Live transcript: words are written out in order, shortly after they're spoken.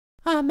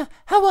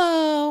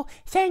Hello.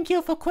 Thank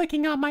you for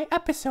clicking on my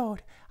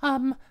episode.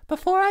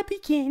 Before I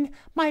begin,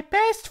 my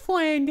best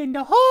friend in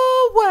the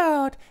whole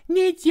world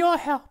needs your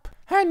help.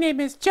 Her name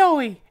is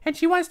Joey, and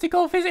she wants to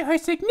go visit her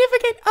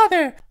significant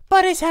other,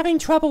 but is having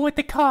trouble with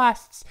the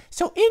costs.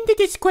 So in the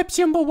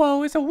description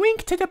below is a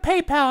link to the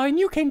PayPal and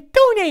you can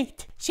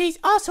donate. She's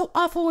also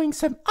offering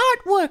some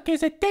artwork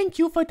as a thank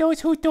you for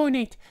those who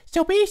donate.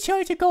 So be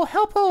sure to go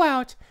help her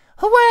out.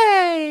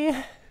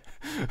 Hooray!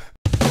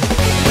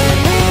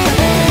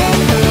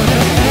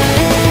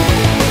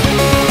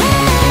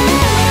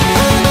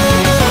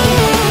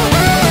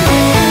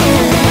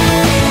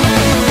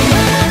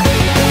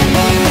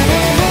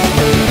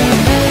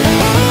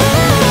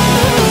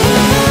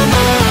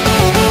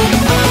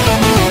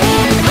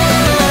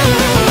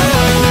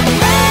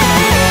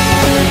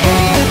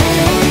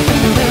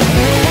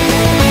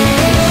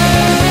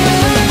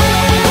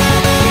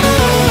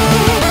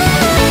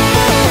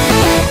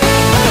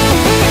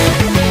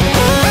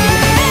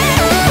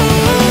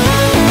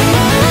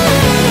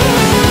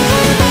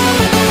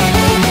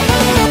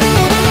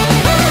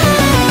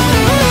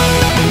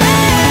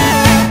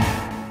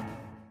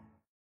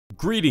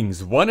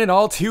 Greetings, one and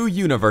all to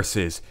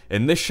UniVS.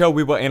 In this show,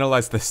 we will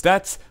analyze the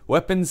stats,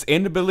 weapons,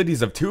 and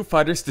abilities of two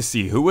fighters to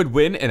see who would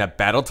win in a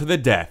battle to the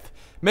death.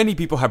 Many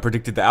people have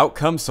predicted the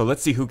outcome, so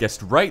let's see who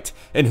guessed right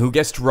and who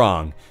guessed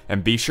wrong.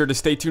 And be sure to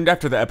stay tuned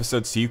after the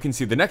episode so you can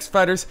see the next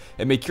fighters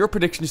and make your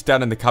predictions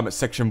down in the comment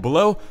section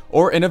below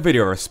or in a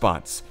video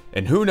response.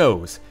 And who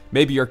knows,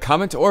 maybe your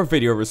comment or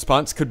video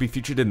response could be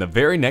featured in the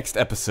very next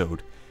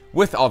episode.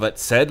 With all that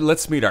said,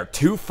 let's meet our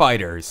two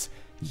fighters.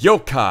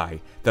 Yokai,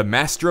 the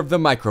master of the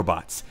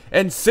microbots,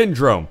 and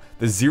Syndrome,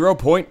 the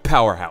 0-point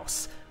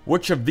powerhouse.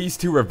 Which of these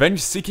two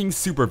revenge-seeking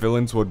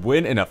supervillains would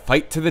win in a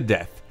fight to the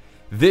death?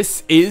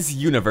 This is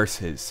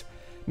UniVS.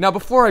 Now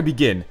before I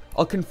begin,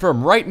 I'll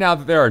confirm right now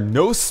that there are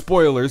no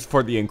spoilers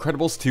for The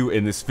Incredibles 2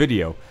 in this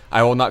video.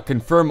 I will not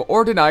confirm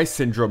or deny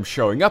Syndrome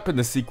showing up in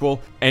the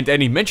sequel, and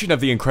any mention of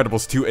The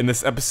Incredibles 2 in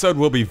this episode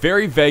will be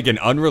very vague and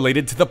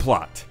unrelated to the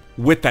plot.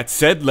 With that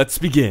said, let's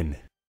begin.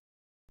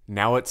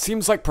 Now, it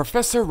seems like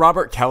Professor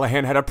Robert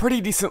Callahan had a pretty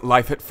decent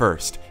life at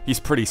first. He's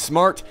pretty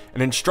smart,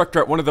 an instructor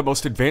at one of the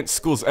most advanced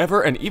schools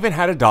ever, and even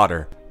had a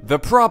daughter. The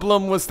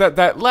problem was that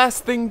that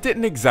last thing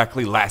didn't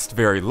exactly last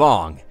very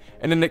long.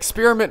 In an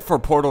experiment for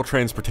portal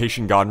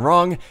transportation gone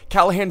wrong,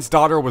 Callahan's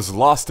daughter was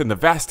lost in the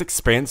vast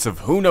expanse of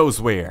who knows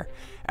where.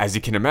 As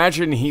you can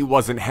imagine, he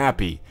wasn't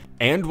happy.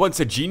 And once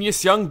a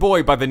genius young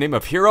boy by the name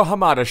of Hiro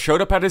Hamada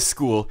showed up at his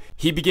school,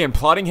 he began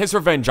plotting his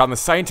revenge on the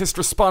scientist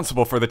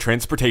responsible for the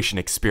transportation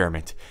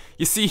experiment.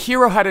 You see,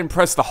 Hiro had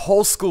impressed the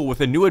whole school with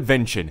a new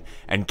invention,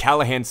 and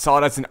Callahan saw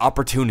it as an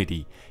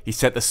opportunity. He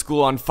set the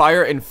school on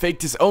fire and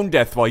faked his own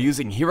death while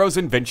using Hiro's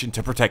invention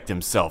to protect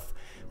himself.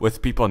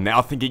 With people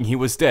now thinking he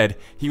was dead,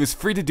 he was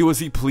free to do as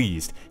he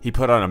pleased. He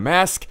put on a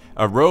mask,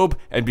 a robe,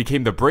 and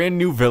became the brand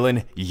new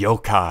villain,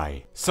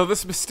 Yokai. So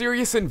this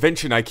mysterious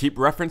invention I keep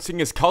referencing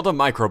is called a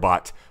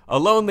microbot.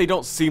 Alone they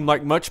don't seem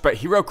like much, but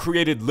Hiro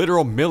created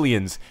literal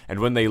millions, and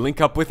when they link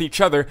up with each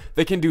other,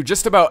 they can do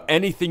just about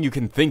anything you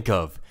can think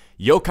of.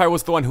 Yokai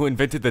was the one who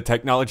invented the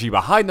technology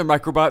behind the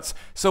microbots,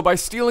 so by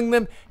stealing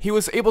them, he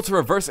was able to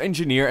reverse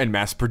engineer and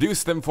mass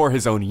produce them for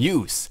his own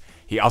use.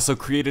 He also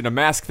created a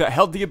mask that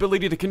held the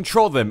ability to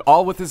control them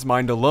all with his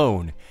mind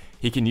alone.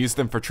 He can use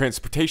them for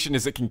transportation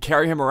as it can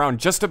carry him around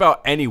just about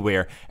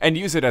anywhere and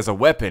use it as a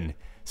weapon.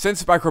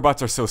 Since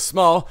microbots are so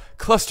small,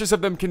 clusters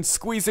of them can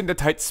squeeze into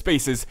tight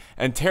spaces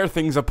and tear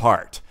things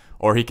apart.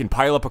 Or he can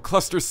pile up a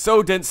cluster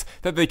so dense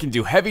that they can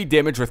do heavy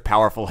damage with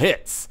powerful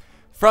hits.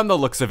 From the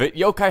looks of it,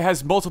 Yokai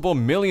has multiple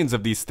millions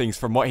of these things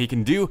from what he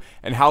can do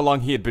and how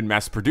long he had been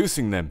mass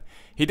producing them.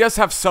 He does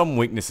have some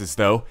weaknesses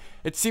though.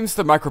 It seems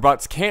the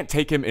microbots can't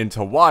take him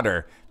into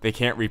water. They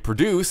can't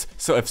reproduce,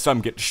 so if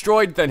some get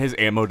destroyed, then his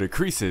ammo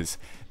decreases.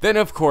 Then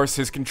of course,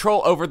 his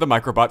control over the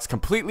microbots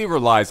completely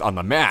relies on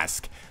the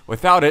mask.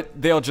 Without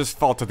it, they'll just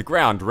fall to the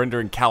ground,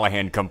 rendering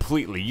Callahan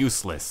completely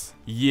useless.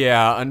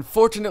 Yeah,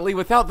 unfortunately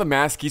without the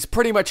mask, he's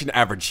pretty much an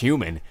average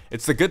human.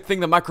 It's a good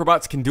thing the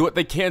microbots can do what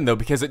they can though,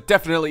 because it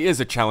definitely is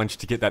a challenge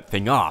to get that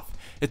thing off.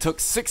 It took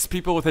 6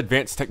 people with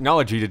advanced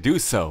technology to do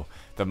so.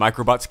 The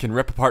microbots can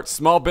rip apart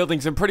small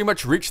buildings and pretty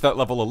much reach that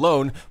level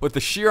alone with the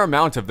sheer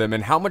amount of them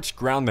and how much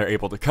ground they're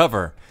able to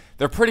cover.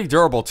 They're pretty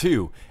durable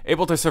too,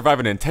 able to survive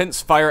an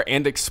intense fire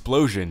and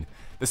explosion.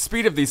 The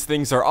speed of these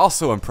things are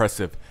also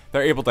impressive.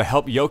 They're able to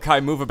help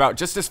Yokai move about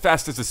just as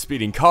fast as a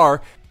speeding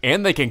car,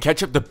 and they can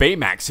catch up to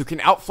Baymax, who can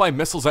outfly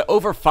missiles at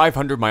over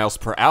 500 miles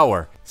per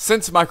hour.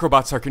 Since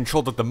microbots are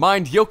controlled with the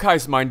mind,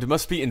 Yokai's mind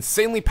must be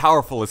insanely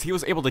powerful as he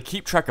was able to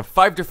keep track of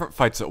 5 different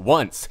fights at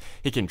once.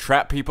 He can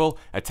trap people,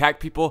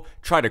 attack people,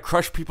 try to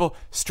crush people,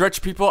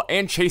 stretch people,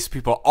 and chase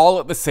people all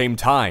at the same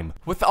time.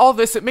 With all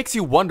this, it makes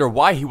you wonder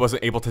why he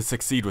wasn't able to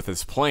succeed with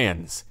his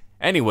plans.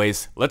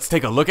 Anyways, let's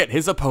take a look at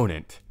his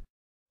opponent.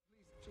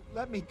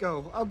 Let me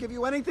go. I'll give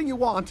you anything you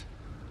want.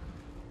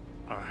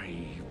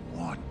 I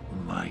want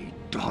my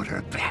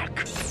daughter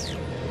back.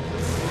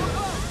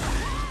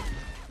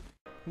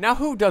 Now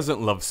who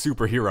doesn't love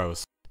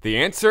superheroes? The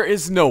answer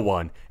is no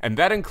one, and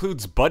that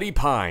includes Buddy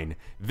Pine.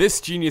 This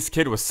genius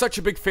kid was such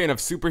a big fan of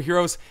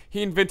superheroes,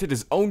 he invented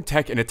his own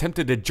tech and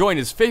attempted to join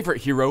his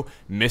favorite hero,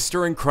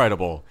 Mr.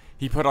 Incredible.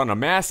 He put on a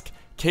mask,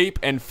 cape,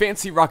 and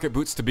fancy rocket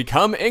boots to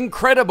become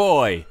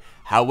Incrediboy.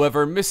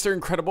 However, Mr.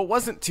 Incredible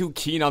wasn't too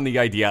keen on the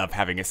idea of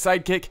having a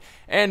sidekick,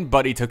 and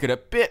Buddy took it a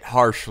bit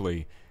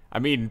harshly. I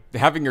mean,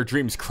 having your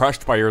dreams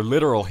crushed by your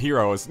literal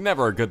hero is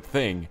never a good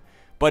thing.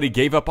 Buddy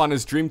gave up on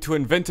his dream to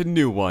invent a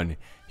new one.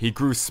 He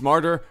grew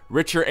smarter,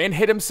 richer, and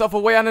hid himself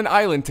away on an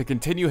island to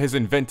continue his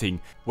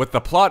inventing, with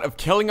the plot of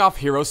killing off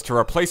heroes to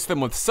replace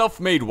them with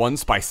self-made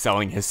ones by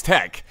selling his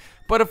tech.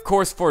 But of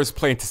course, for his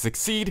plan to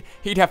succeed,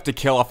 he'd have to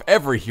kill off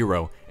every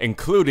hero,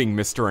 including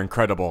Mr.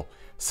 Incredible.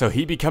 So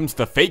he becomes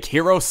the fake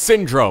hero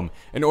Syndrome,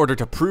 in order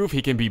to prove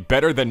he can be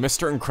better than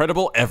Mr.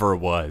 Incredible ever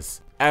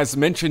was. As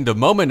mentioned a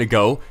moment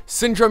ago,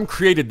 Syndrome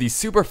created these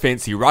super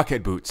fancy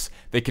rocket boots.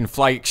 They can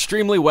fly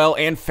extremely well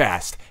and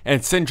fast,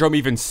 and Syndrome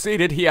even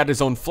stated he had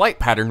his own flight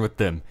pattern with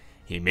them.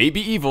 He may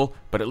be evil,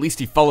 but at least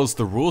he follows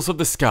the rules of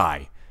the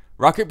sky.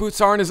 Rocket boots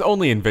aren't his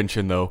only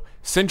invention though.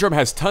 Syndrome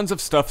has tons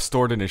of stuff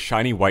stored in his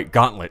shiny white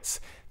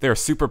gauntlets. They are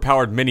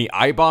super-powered mini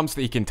eye bombs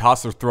that he can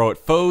toss or throw at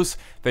foes.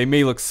 They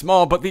may look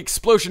small, but the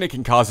explosion it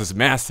can cause is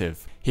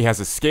massive. He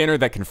has a scanner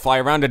that can fly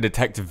around and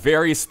detect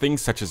various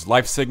things such as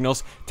life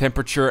signals,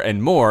 temperature,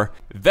 and more.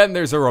 Then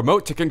there's a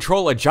remote to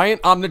control a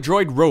giant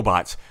Omnidroid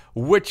robot,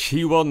 which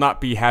he will not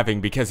be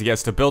having because he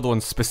has to build one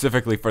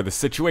specifically for the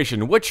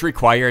situation, which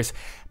requires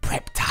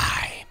prep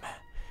time.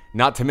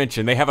 Not to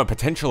mention, they have a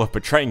potential of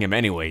betraying him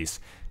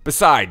anyways.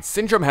 Besides,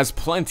 Syndrome has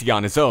plenty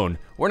on his own.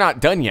 We're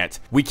not done yet.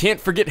 We can't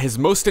forget his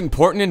most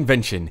important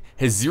invention,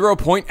 his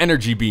 0-point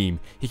energy beam.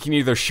 He can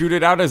either shoot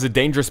it out as a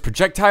dangerous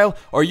projectile,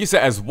 or use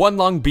it as one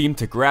long beam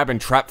to grab and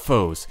trap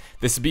foes.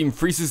 This beam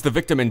freezes the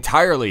victim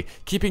entirely,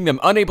 keeping them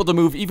unable to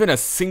move even a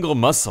single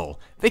muscle.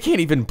 They can't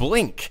even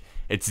blink.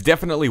 It's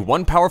definitely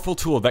one powerful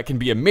tool that can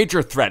be a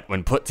major threat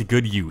when put to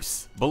good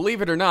use.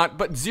 Believe it or not,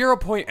 but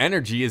 0-point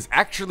energy is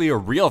actually a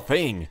real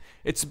thing.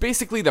 It's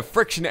basically the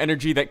friction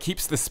energy that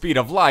keeps the speed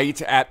of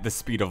light at the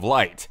speed of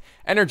light.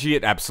 Energy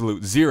at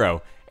absolute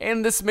zero.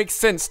 And this makes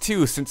sense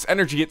too, since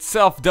energy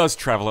itself does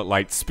travel at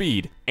light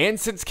speed. And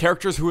since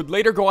characters who would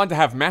later go on to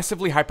have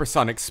massively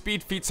hypersonic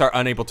speed feats are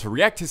unable to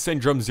react to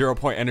Syndrome's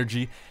 0-point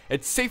energy,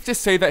 it's safe to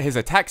say that his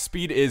attack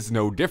speed is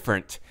no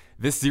different.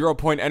 This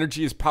 0-point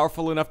energy is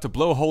powerful enough to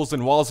blow holes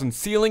in walls and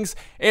ceilings,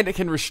 and it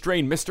can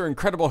restrain Mr.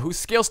 Incredible, who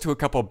scales to a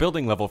couple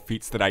building level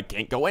feats that I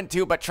can't go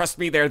into, but trust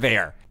me, they're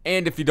there.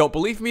 And if you don't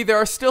believe me, there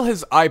are still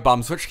his eye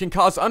bombs, which can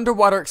cause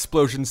underwater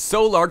explosions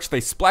so large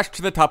they splash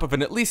to the top of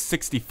an at least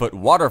 60-foot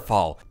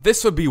waterfall.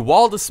 This would be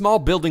wall-to-small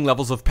building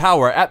levels of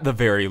power at the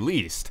very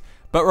least.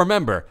 But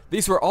remember,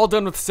 these were all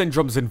done with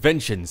Syndrome's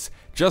inventions.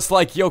 Just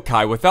like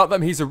Yokai, without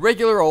them he's a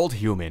regular old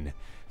human.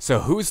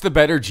 So who's the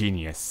better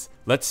genius?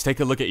 Let's take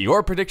a look at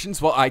your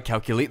predictions while I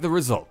calculate the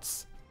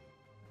results.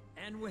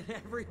 And when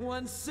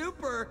everyone's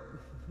super,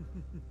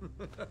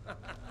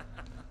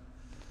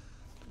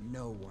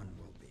 no one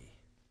will be.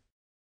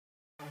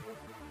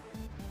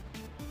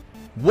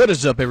 What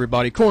is up,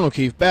 everybody? Cornel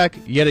Keith back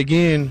yet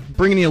again,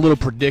 bringing you a little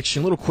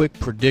quick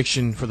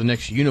prediction for the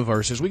next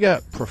UniVS. We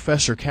got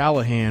Professor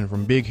Callahan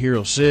from Big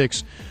Hero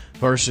 6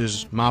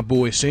 versus my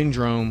boy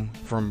Syndrome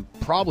from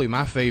probably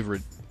my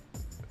favorite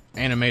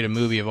animated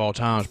movie of all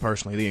times,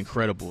 personally, The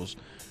Incredibles.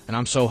 And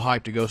I'm so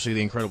hyped to go see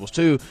The Incredibles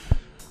 2.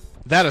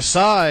 That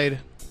aside,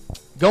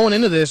 going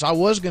into this, I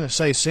was going to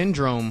say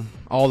Syndrome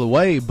all the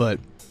way, but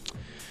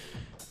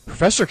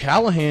Professor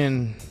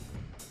Callahan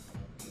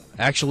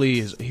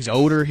actually he's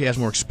older, he has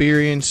more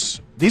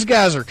experience. These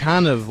guys are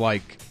kind of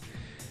like,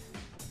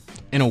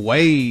 in a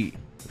way,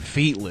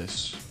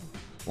 feetless.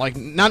 Like,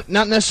 not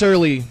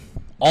necessarily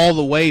all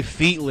the way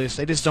feetless,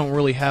 they just don't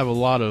really have a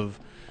lot of,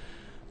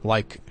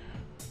 like,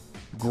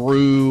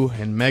 Gru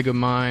and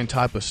Megamind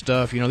type of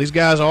stuff. You know, these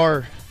guys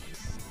are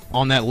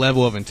on that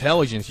level of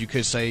intelligence, you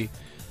could say,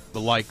 but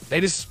like they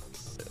just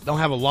don't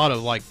have a lot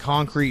of like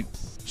concrete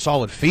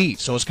solid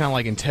feats. So it's kind of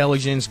like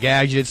intelligence,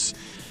 gadgets,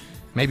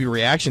 maybe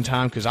reaction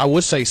time, because I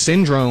would say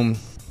Syndrome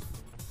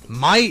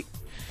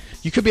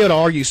you could be able to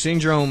argue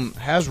Syndrome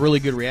has really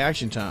good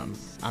reaction time.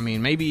 I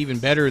mean, maybe even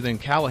better than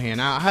Callahan.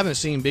 I haven't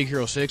seen Big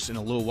Hero 6 in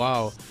a little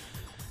while,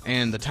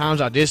 and the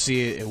times I did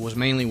see it, it was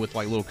mainly with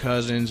like little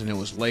cousins, and it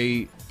was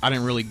late. I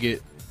didn't really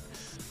get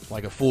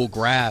like a full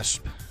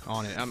grasp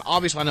on it.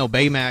 Obviously, I know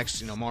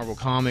Baymax, you know, Marvel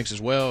Comics as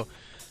well,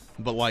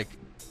 but like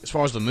as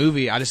far as the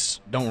movie, I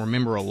just don't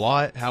remember a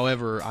lot.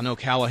 However, I know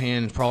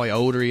Callahan is probably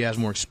older. He has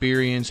more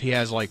experience. He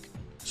has like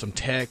some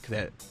tech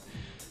that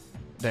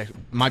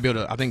might be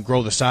able to, I think,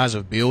 grow the size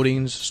of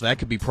buildings. So that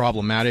could be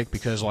problematic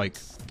because like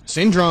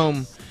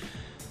Syndrome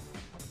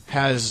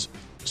has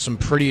some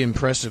pretty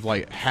impressive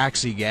like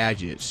hacksy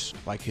gadgets,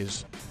 like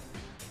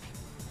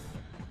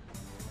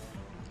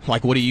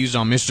what he used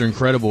on Mr.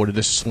 Incredible to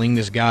just sling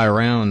this guy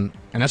around.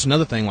 And that's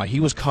another thing, like he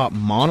was caught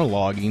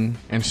monologuing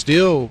and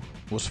still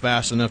was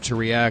fast enough to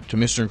react to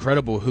Mr.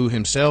 Incredible, who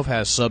himself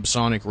has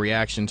subsonic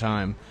reaction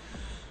time.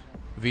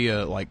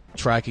 via like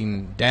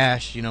tracking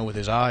dash, you know, with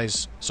his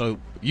eyes. So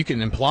you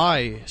can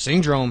imply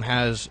Syndrome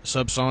has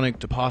subsonic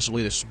to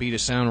possibly the speed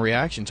of sound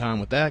reaction time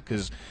with that,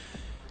 because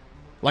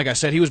like I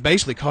said, he was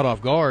basically caught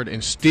off guard,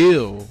 and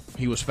still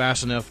he was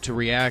fast enough to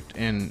react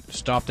and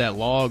stop that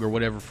log or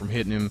whatever from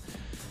hitting him.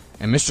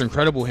 And Mr.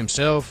 Incredible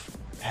himself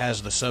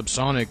has the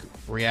subsonic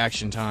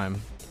reaction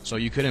time, so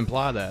you could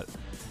imply that.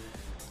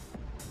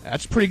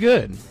 That's pretty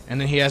good.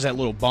 And then he has that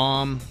little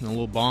bomb, the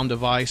little bomb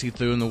device he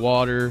threw in the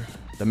water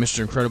that Mr.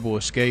 Incredible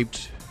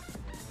escaped,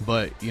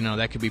 but you know,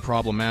 that could be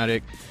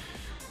problematic.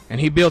 And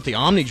he built the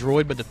Omni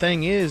Droid, but the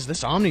thing is,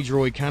 this Omni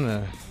Droid kind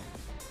of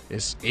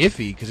is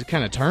iffy because it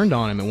kind of turned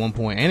on him at one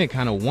point, and it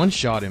kind of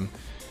one-shot him.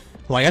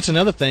 Like, that's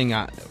another thing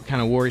that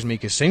kind of worries me,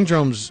 because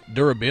Syndrome's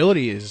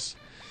durability is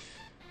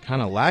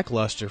kind of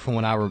lackluster from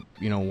what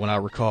I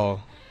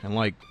recall. And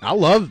like, I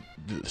love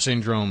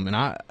Syndrome, and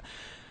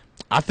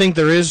I think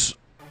there is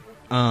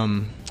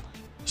some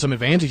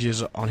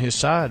advantages on his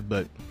side,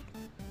 but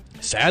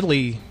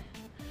sadly,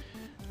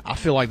 I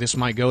feel like this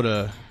might go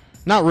to,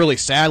 not really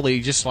sadly,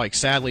 just like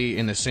sadly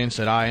in the sense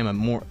that I am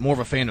more of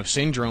a fan of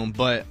Syndrome.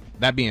 But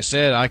that being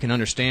said, I can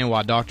understand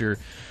why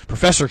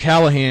Professor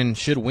Callahan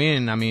should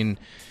win. I mean,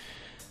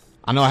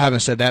 I know I haven't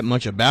said that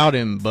much about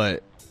him,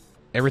 but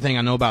everything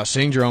I know about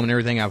Syndrome and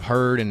everything I've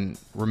heard and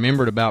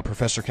remembered about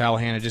Professor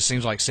Callahan, it just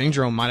seems like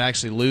Syndrome might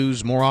actually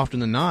lose more often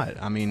than not.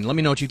 I mean, let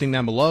me know what you think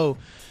down below.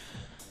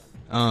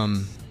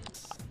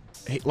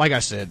 Like I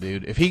said,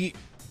 dude, if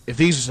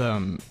these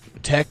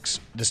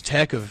this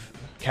tech of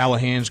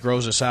Callahan's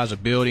grows the size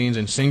of buildings,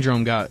 and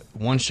Syndrome got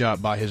one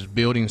shot by his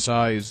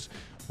building-sized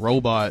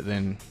robot,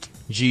 then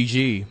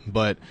GG.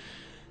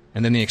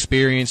 And then the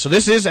experience. So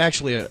this is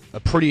actually a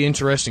pretty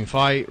interesting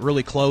fight,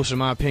 really close in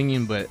my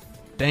opinion, but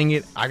dang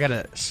it, I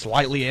gotta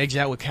slightly edge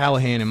out with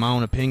Callahan in my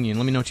own opinion.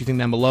 Let me know what you think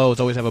down below. As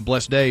always, have a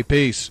blessed day.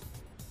 Peace.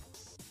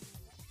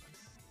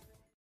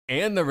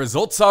 And the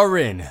results are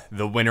in.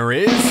 The winner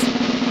is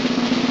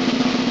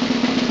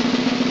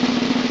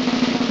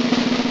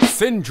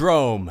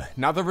Syndrome.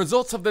 Now, the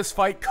results of this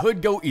fight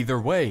could go either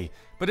way,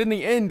 but in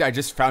the end, I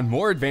just found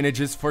more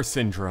advantages for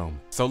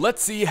Syndrome. So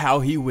let's see how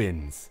he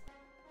wins.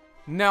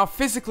 Now,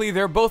 physically,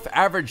 they're both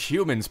average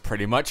humans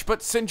pretty much,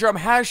 but Syndrome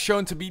has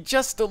shown to be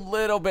just a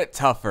little bit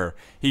tougher.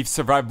 He's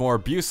survived more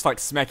abuse, like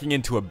smacking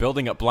into a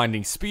building at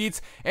blinding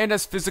speeds, and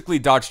has physically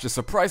dodged a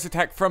surprise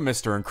attack from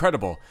Mr.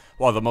 Incredible,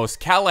 while the most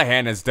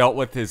Callahan has dealt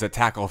with is a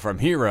tackle from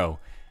Hero.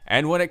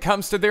 And when it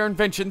comes to their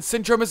invention,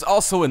 Syndrome is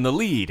also in the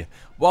lead.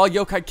 While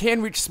Yokai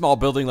can reach small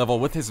building level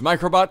with his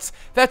microbots,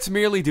 that's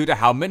merely due to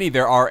how many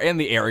there are and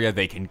the area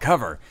they can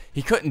cover.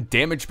 He couldn't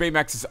damage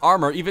Baymax's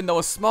armor even though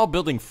a small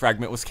building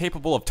fragment was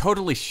capable of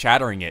totally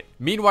shattering it.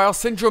 Meanwhile,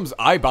 Syndrome's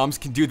eye bombs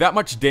can do that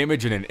much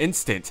damage in an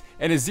instant,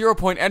 and his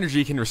 0-point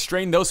energy can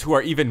restrain those who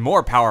are even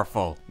more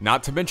powerful.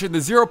 Not to mention the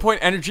 0-point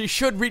energy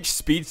should reach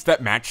speeds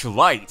that match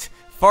light,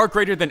 far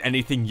greater than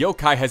anything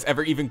Yokai has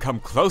ever even come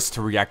close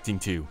to reacting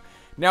to.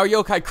 Now,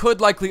 Yokai could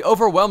likely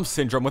overwhelm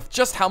Syndrome with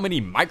just how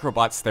many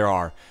microbots there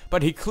are,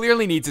 but he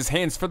clearly needs his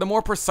hands for the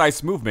more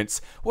precise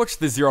movements, which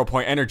the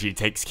 0-point energy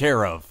takes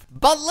care of.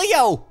 But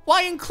Leo,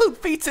 why include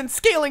feats and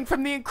scaling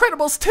from The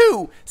Incredibles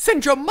 2?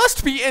 Syndrome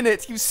must be in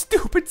it, you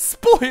stupid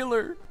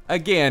spoiler!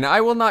 Again, I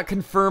will not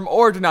confirm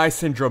or deny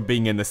Syndrome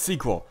being in the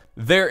sequel.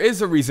 There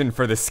is a reason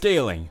for the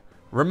scaling.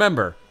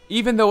 Remember,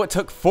 even though it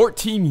took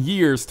 14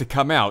 years to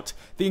come out,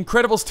 The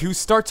Incredibles 2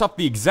 starts off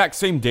the exact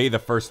same day the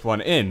first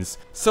one ends,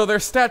 so their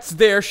stats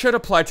there should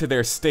apply to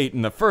their state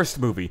in the first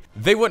movie.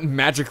 They wouldn't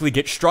magically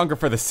get stronger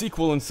for the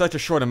sequel in such a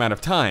short amount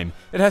of time.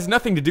 It has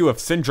nothing to do if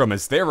Syndrome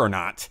is there or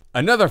not.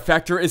 Another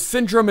factor is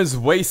Syndrome is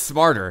way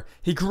smarter.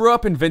 He grew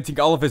up inventing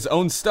all of his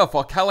own stuff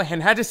while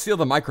Callahan had to steal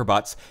the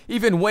microbots,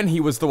 even when he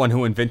was the one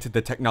who invented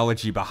the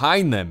technology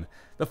behind them.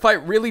 The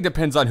fight really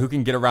depends on who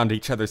can get around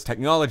each other's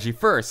technology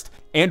first,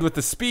 and with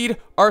the speed,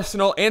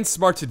 arsenal, and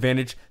smarts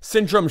advantage,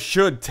 Syndrome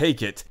should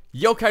take it.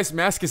 Yokai's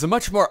mask is a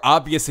much more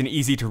obvious and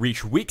easy to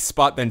reach weak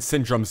spot than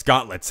Syndrome's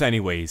gauntlets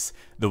anyways.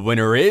 The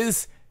winner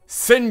is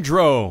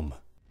Syndrome!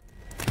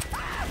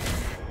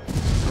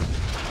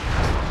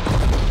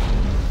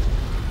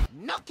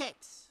 No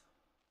kicks!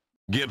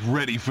 Get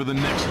ready for the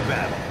next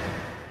battle.